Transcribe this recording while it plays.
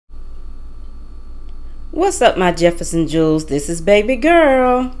What's up, my Jefferson Jewels? This is baby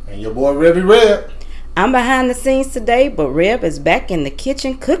girl. And your boy Rebby Reb. I'm behind the scenes today, but Reb is back in the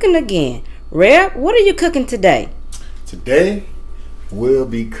kitchen cooking again. Reb, what are you cooking today? Today, we'll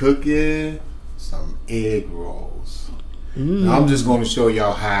be cooking some egg rolls. Now, I'm just going to show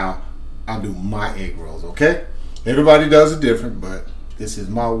y'all how I do my egg rolls, okay? Everybody does it different, but this is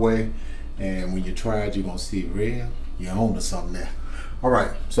my way. And when you try it, you're going to see, Reb, you're on to something there. All right,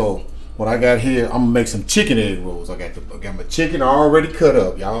 so what I got here, I'm gonna make some chicken egg rolls. I got my chicken already cut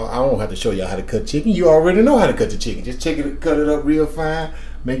up. Y'all, I don't have to show y'all how to cut chicken. You already know how to cut the chicken. Just cut it up real fine,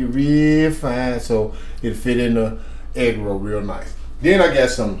 make it real fine so it'll fit in the egg roll real nice. Then I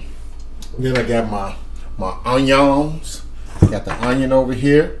got my onions. Got the onion over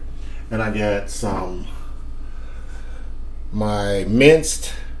here, and I got my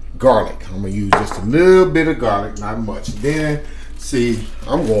minced garlic. I'm gonna use just a little bit of garlic, not much. Then see,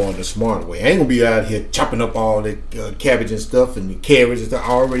 I'm going the smart way. I ain't gonna be out here chopping up all the cabbage and stuff and the carrots and stuff. I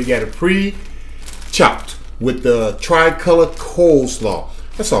already got it pre-chopped with the tricolor coleslaw.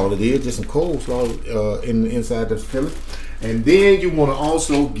 That's all it is, just some coleslaw inside the filling. And then you wanna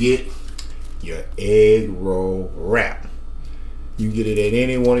also get your egg roll wrap. You get it at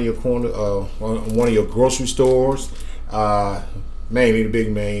any one of your one of your grocery stores, mainly the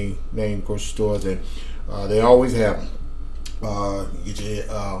big main grocery stores, and they always have them. Get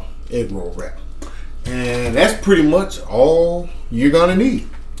your egg roll wrap, and that's pretty much all you're gonna need.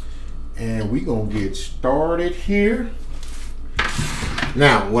 And we're gonna get started here.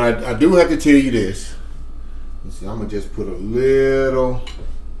 Now, what I do have to tell you this. You see, I'm gonna just put a little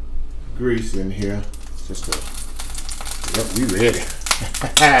grease in here, just to. Yep, we ready.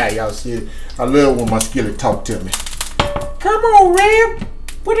 Y'all see it? I love when my skillet talk to me. Come on, Reb,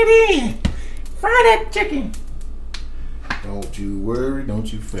 put it in. Fry that chicken. Don't you worry,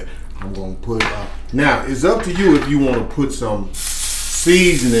 don't you fret. I'm gonna put now it's up to you if you want to put some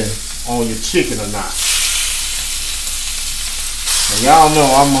seasoning on your chicken or not. And y'all know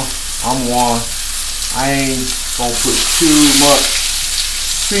I'm one. I ain't gonna put too much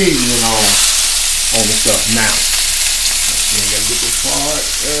seasoning on the stuff now. You gotta get this part.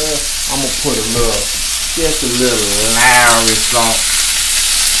 I'm gonna put just a little Lowry salt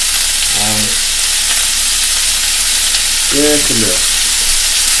on it. Just a little.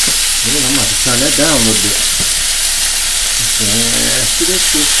 Then I'm about to turn that down a little bit.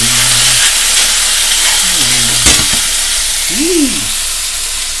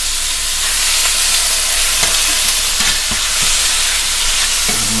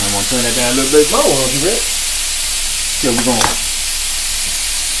 I'm gonna turn that down a little bit lower, huh, Rick? So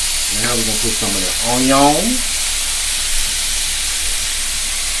now we're gonna put some of the onion.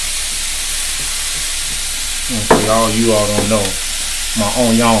 And all you all don't know, my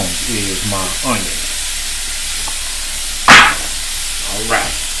onions is my onion. All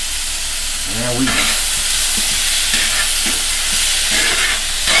right, there we go.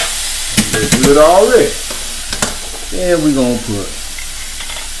 Looks good already. Then we're gonna put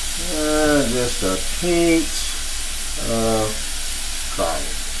just a pinch of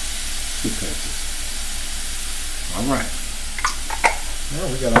garlic, 2 pinches. All right. Now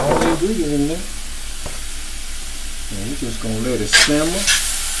we got all the ingredients in there. And we're just gonna let it simmer.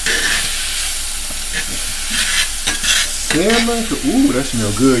 Ooh, that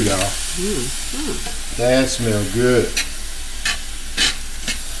smells good, y'all. That smells good.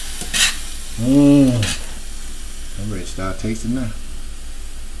 I'm ready to start tasting now.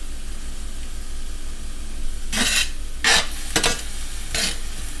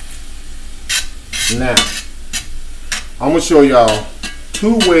 Now, I'm gonna show y'all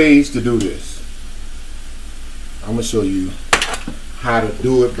 2 ways to do this. I'm gonna show you how to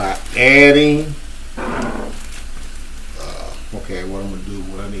do it by adding. Okay, what I'm gonna do,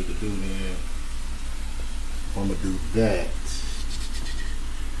 what I need to do then, I'm gonna do that.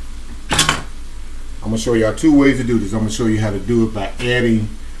 I'm gonna show y'all 2 ways to do this. I'm gonna show you how to do it by adding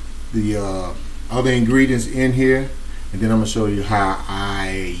the other ingredients in here, and then I'm gonna show you how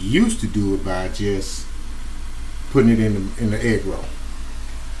I used to do it by just putting it in the egg roll.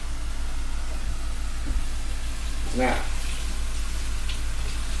 Now,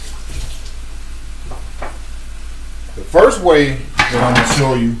 the first way that I'm going to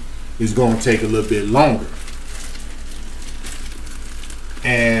show you is going to take a little bit longer.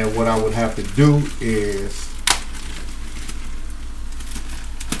 And what I would have to do is,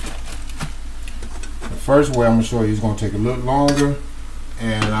 the first way I'm going to show you is going to take a little longer,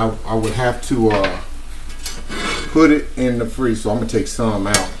 and I would have to put it in the freezer. So I'm going to take some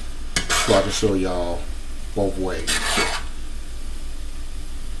out so I can show y'all both ways.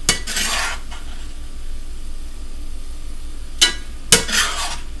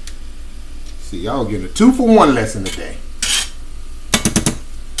 See, y'all getting a 2-for-1 lesson today.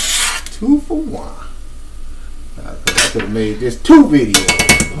 2-for-1. I could have made this 2 videos,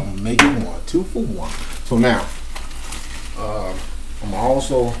 but I'm gonna make it 1. 2-for-1. So now, I'm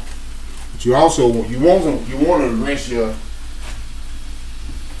also. But you want to rinse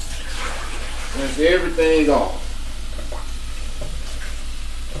everything off.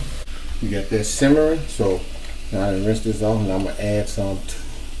 You got that simmering, so now I rinse this off, and I'm gonna add some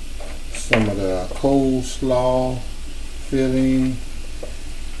of the coleslaw filling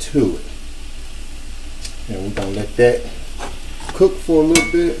to it, and we're gonna let that cook for a little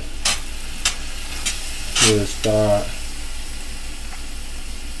bit. We'll start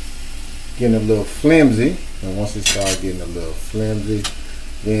getting a little flimsy, and once it starts getting a little flimsy,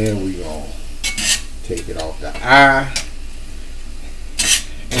 then we gonna take it off the eye.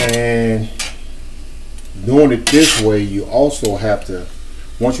 And doing it this way, you also have to,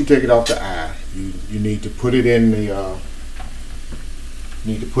 once you take it off the eye, you need to put it in the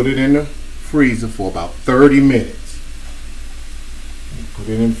freezer for about 30 minutes. You put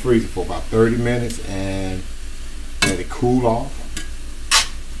it in the freezer for about 30 minutes and let it cool off.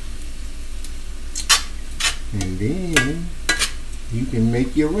 And then you can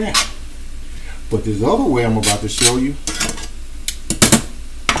make your wrap. But this other way I'm about to show you,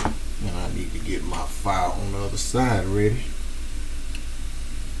 and I need to get my file on the other side ready.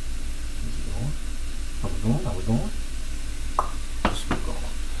 How we going? How we going? Yes, we're going.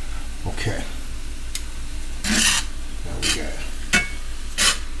 Okay. Now we got.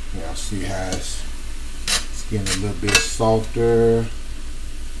 Y'all see how it's getting a little bit softer.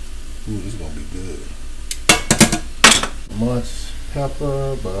 Ooh, this is gonna be good. Much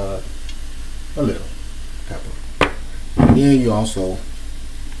pepper, but a little pepper. And then you also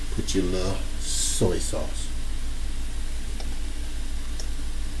put your little soy sauce.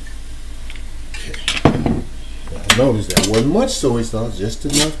 Okay. Now notice that wasn't much soy sauce, just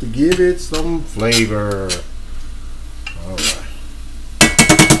enough to give it some flavor. All right.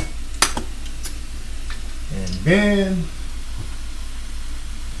 And then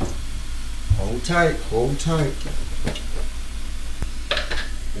hold tight, hold tight.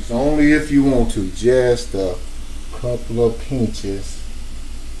 It's only if you want to, just a couple of pinches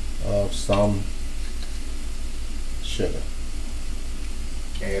of some sugar.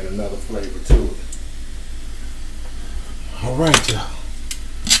 Add another flavor to it. All right, y'all.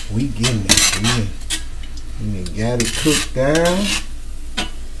 We getting there. We got it cooked down.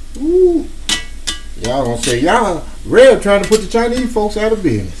 Ooh. Y'all gonna say, y'all, Red trying to put the Chinese folks out of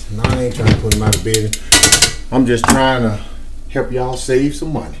business. No, I ain't trying to put them out of business. I'm just trying to help y'all save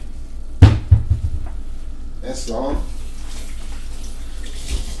some money. That's all.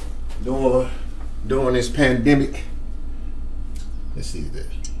 During this pandemic. Let's see that.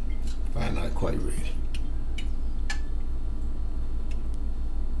 I'm not quite ready.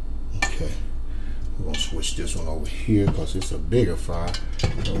 Okay. We're gonna switch this one over here because it's a bigger fry.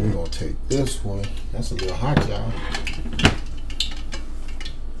 So we're gonna take this one. That's a little hot, y'all.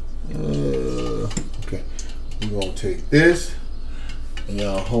 Okay. We're gonna take this. And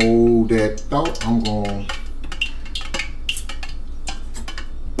y'all hold that thought. I'm gonna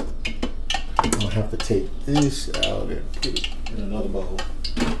have to take this out and put it in another bowl.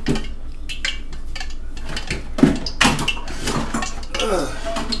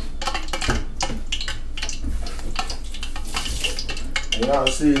 And y'all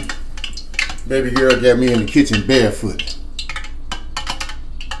see, baby girl got me in the kitchen barefooted.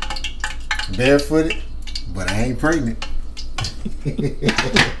 Barefooted, but I ain't pregnant.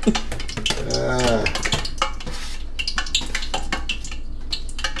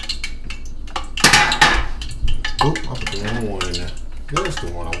 Oop, I put the wrong one in there. That's the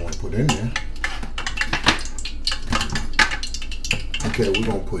one I want to put in there. Okay, we're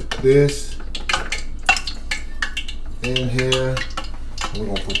going to put this in here. We're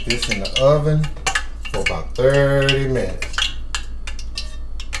going to put this in the oven for about 30 minutes.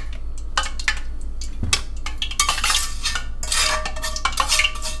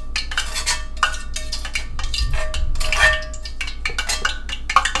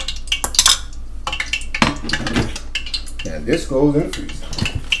 And this goes in the freezer.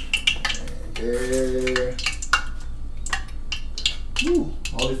 And there. Ooh,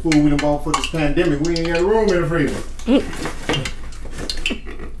 all this food we done bought for this pandemic, we ain't got room in the freezer.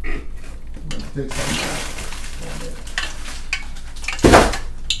 Take some out.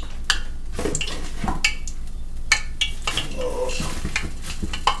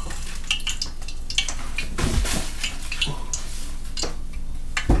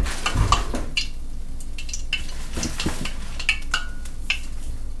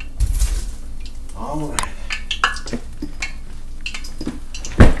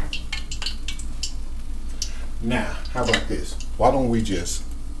 why don't we just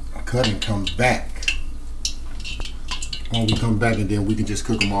cut and come back? When we come back, and then we can just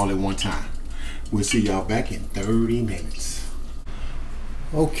cook them all at one time. We'll see y'all back in 30 minutes.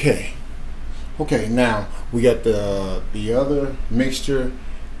 Okay, now we got the other mixture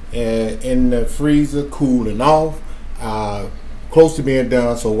in the freezer cooling off, close to being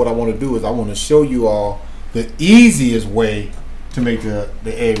done. So what I want to do is I want to show you all the easiest way to make the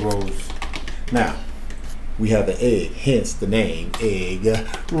egg rolls. Now we have the egg, hence the name egg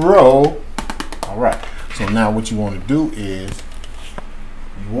roll. All right, so now what you want to do is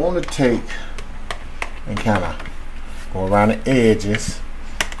you want to take and kind of go around the edges,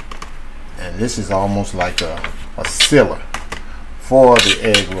 and this is almost like a sealer for the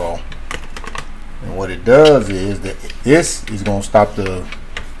egg roll. And what it does is that this is going to stop the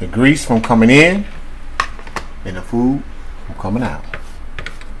grease from coming in and the food from coming out.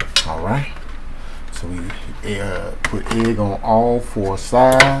 All right, so we put egg on all 4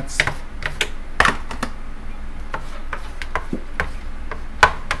 sides.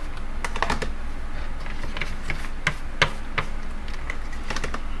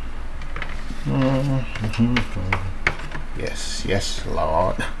 Yes,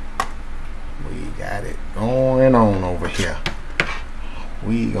 Lord. We got it going on over here.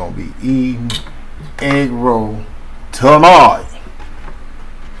 We gonna be eating egg roll tonight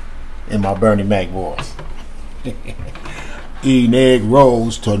in my Bernie Mac voice. Eating egg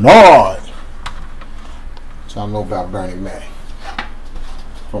rolls tonight. So I know about Bernie Mac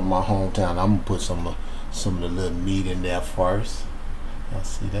from my hometown. I'm gonna put some of the little meat in there first. Y'all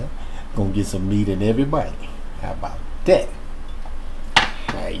see that? Gonna get some meat in everybody. How about that?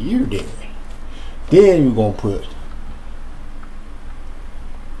 How you doing? Then you're gonna put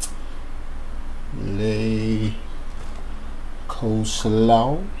the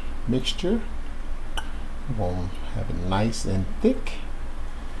coleslaw mixture. We're gonna have it nice and thick,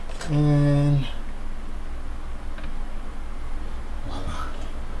 and voila.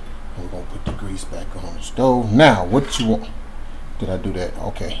 We're gonna put the grease back on the stove. Now, what you want? Did I do that?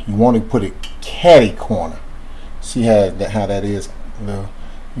 Okay, you want to put it catty corner. See how that is in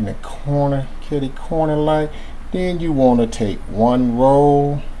the corner, catty corner like. Then you want to take one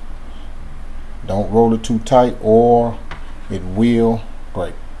roll. Don't roll it too tight or it will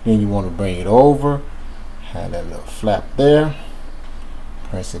break. Then you want to bring it over, have that little flap there,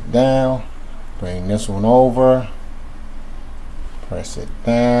 press it down, bring this one over, press it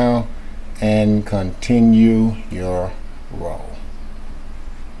down, and continue your roll.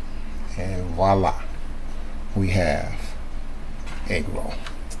 And voila, we have egg roll.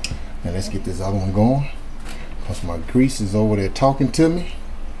 Now let's get this other one going, because my grease is over there talking to me.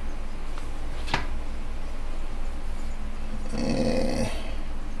 And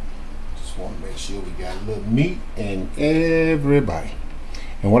just want to make sure we got a little meat in everybody.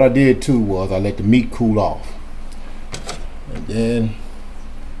 And what I did too was I let the meat cool off, and then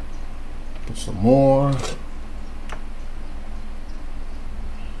put some more.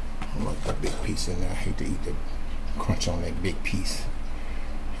 I like that big piece in there. I hate to eat the crunch on that big piece.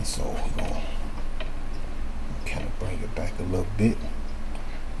 And so we're going to kind of bring it back a little bit.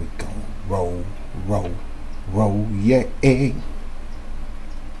 We're going to roll your egg.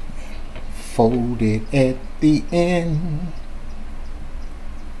 Fold it at the end.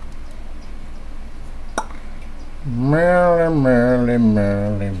 Merrily.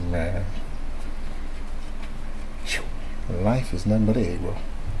 Life is nothing but egg roll.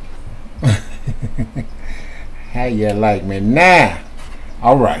 How you like me now?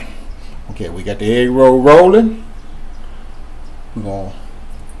 All right. Okay, we got the egg roll rolling. We're gonna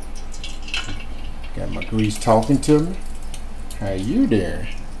got my grease talking to me. How you doing?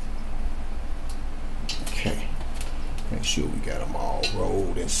 Okay. Make sure we got them all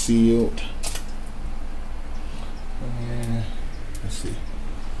rolled and sealed. And let's see.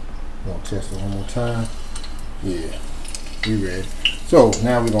 We're gonna test it one more time. Yeah, we ready. So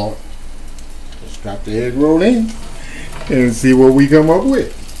now we're gonna just drop the egg roll in and see what we come up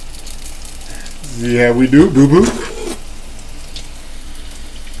with. See how we do, boo-boo.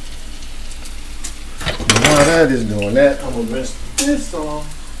 While that is doing that, I'm gonna rinse this off.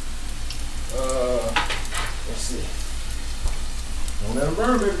 Let's see. Don't let them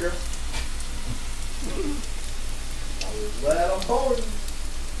burn, baby girl. I was glad I'm holding.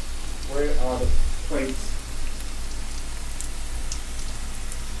 Where are the plates?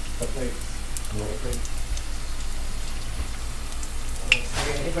 The plates.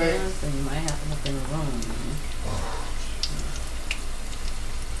 If it is, then you might have to look in the room.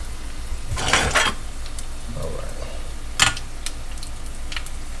 Alright.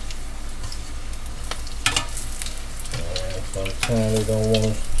 And some sometimes they don't want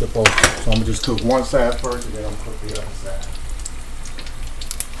to flip over. So I'm gonna just cook one side first, and then I'm gonna cook the other side.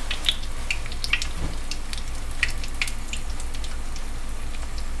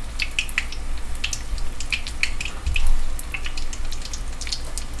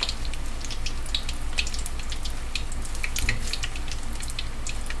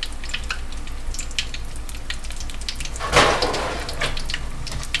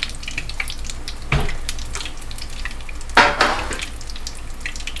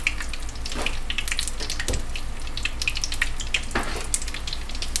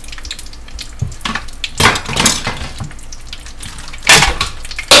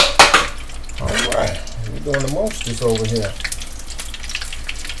 We're doing the most over here.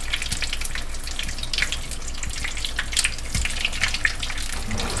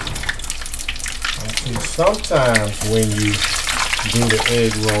 See, sometimes when you do the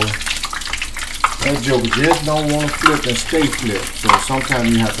egg roll, that joker just don't want to flip and stay flipped. So sometimes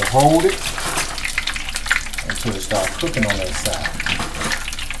you have to hold it until it starts cooking on that side.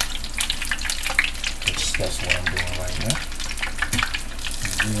 That's what I'm doing right now.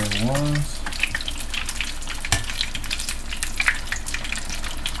 And then once.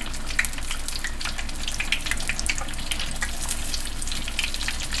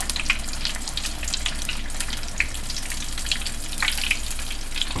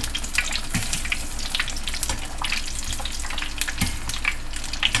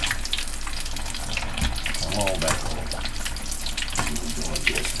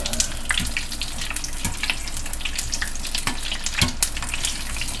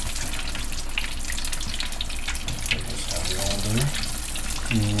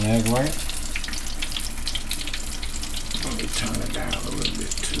 Egg right. Let me turn it down a little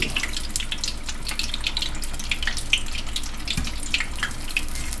bit too.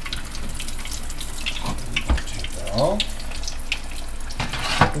 Take that off.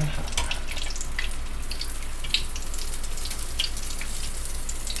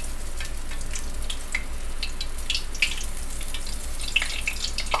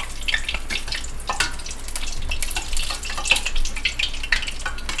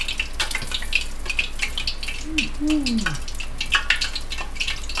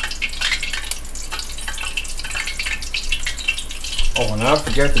 Oh, and I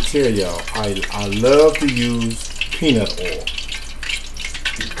forgot to tell y'all, I love to use peanut oil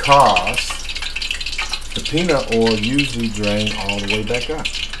because the peanut oil usually drains all the way back out.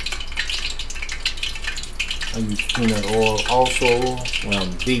 I use peanut oil also when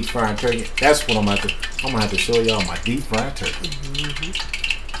I'm deep frying turkey. That's what I'm gonna have to show y'all my deep fried turkey.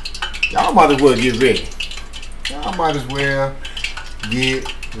 Y'all might as well get ready. Y'all might as well get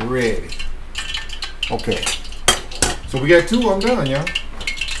ready. Okay. So we got two of them done, y'all.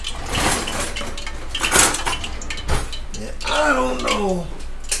 Yeah, I don't know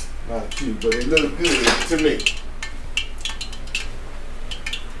about you, but it looks good to me.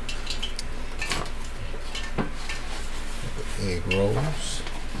 Egg rolls.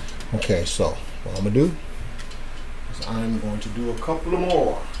 Okay, so what I'm gonna do is I'm going to do a couple of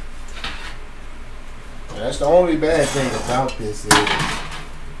more. Now, that's the only bad thing about this is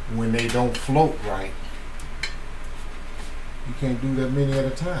when they don't float right. You can't do that many at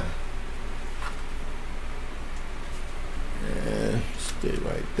a time. And stay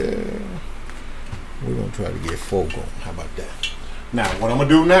right there. We're gonna try to get 4 going. How about that? Now, what I'm gonna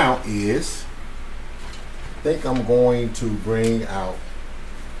do now is, I think I'm going to bring out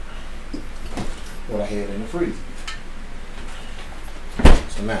what I had in the freezer.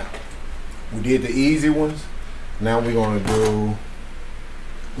 So now, we did the easy ones. Now we're gonna do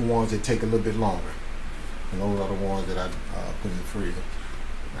the ones that take a little bit longer. And those are the ones that I put in the freezer.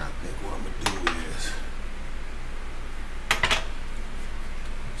 Now I think what I'm gonna do is,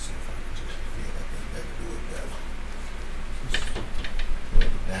 let's see if I can just, yeah, I think that'll do it better. Just rub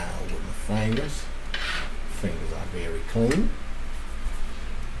it down with my fingers. Fingers are very clean.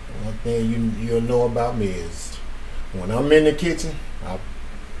 And one thing you'll know about me is when I'm in the kitchen, I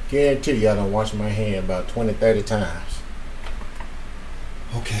guarantee you I done wash my hand about 20-30 times.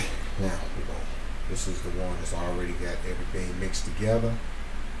 Okay, now we're going. This is the one that's already got everything mixed together.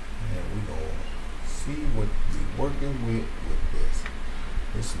 And we're going to see what we're working with this.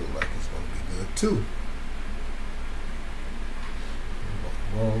 This looks like it's going to be good too.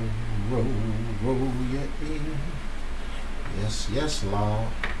 Roll, roll, roll, yeah. Yes, yes, Lord.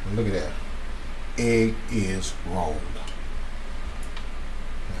 And look at that. Egg is rolled.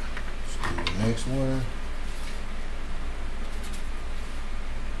 Now, let's do the next one.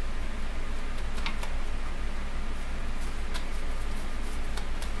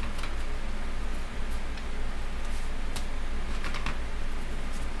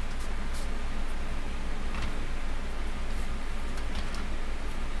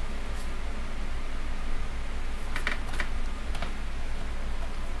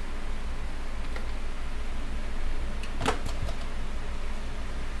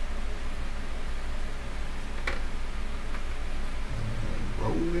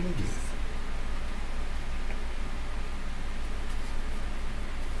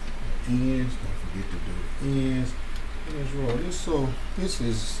 ends. Don't forget to do the ends. Let's roll this. So this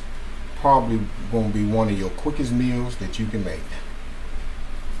is probably going to be one of your quickest meals that you can make.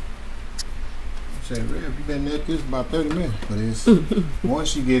 I say, Rev, you been at this about 30 minutes, but it's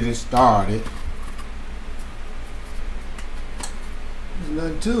once you get it started, there's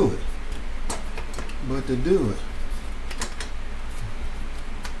nothing to it but to do it.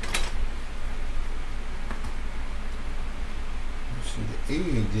 See,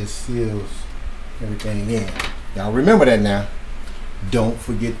 the egg just seals everything in. Y'all remember that now. Don't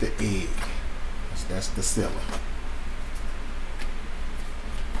forget the egg. That's the sealer.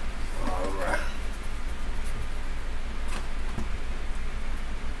 Alright.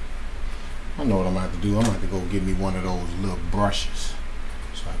 I know what I'm about to do. I'm about to go get me one of those little brushes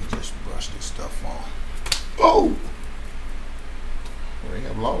so I can just brush this stuff on. Oh!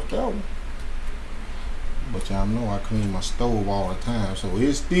 I've lost that one. But y'all know I clean my stove all the time, so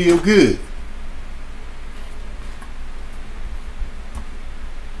it's still good.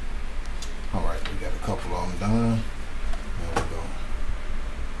 Alright, we got a couple of them done. There we go.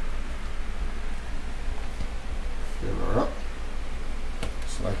 Fill her up.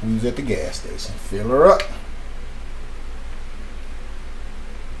 It's like we was at the gas station. Fill her up.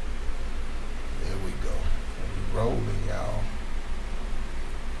 There we go. We rolling, y'all.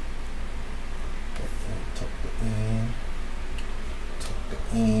 Tuck the end. Tuck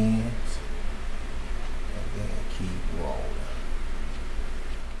the ends. And then keep rolling.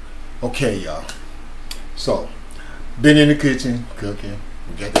 Okay, y'all. So, been in the kitchen cooking.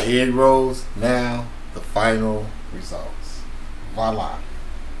 We got the egg rolls. Now, the final results. Voila.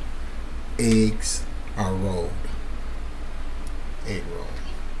 Eggs are rolled. Egg roll.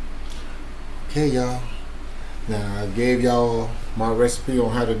 Okay, y'all. Now, I gave y'all my recipe on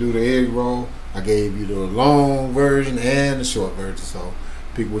how to do the egg roll. I gave you the long version and the short version. So,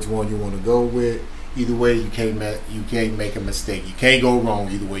 pick which one you want to go with. Either way, you can't make a mistake. You can't go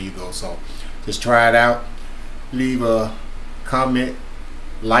wrong either way you go. So just try it out. Leave a comment,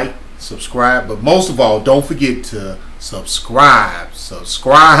 like, subscribe, but most of all, don't forget to subscribe,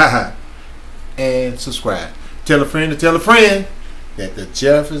 and subscribe. Tell a friend to tell a friend that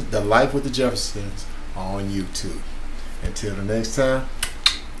the Life with the Jeffersons on YouTube. Until the next time,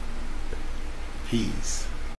 peace.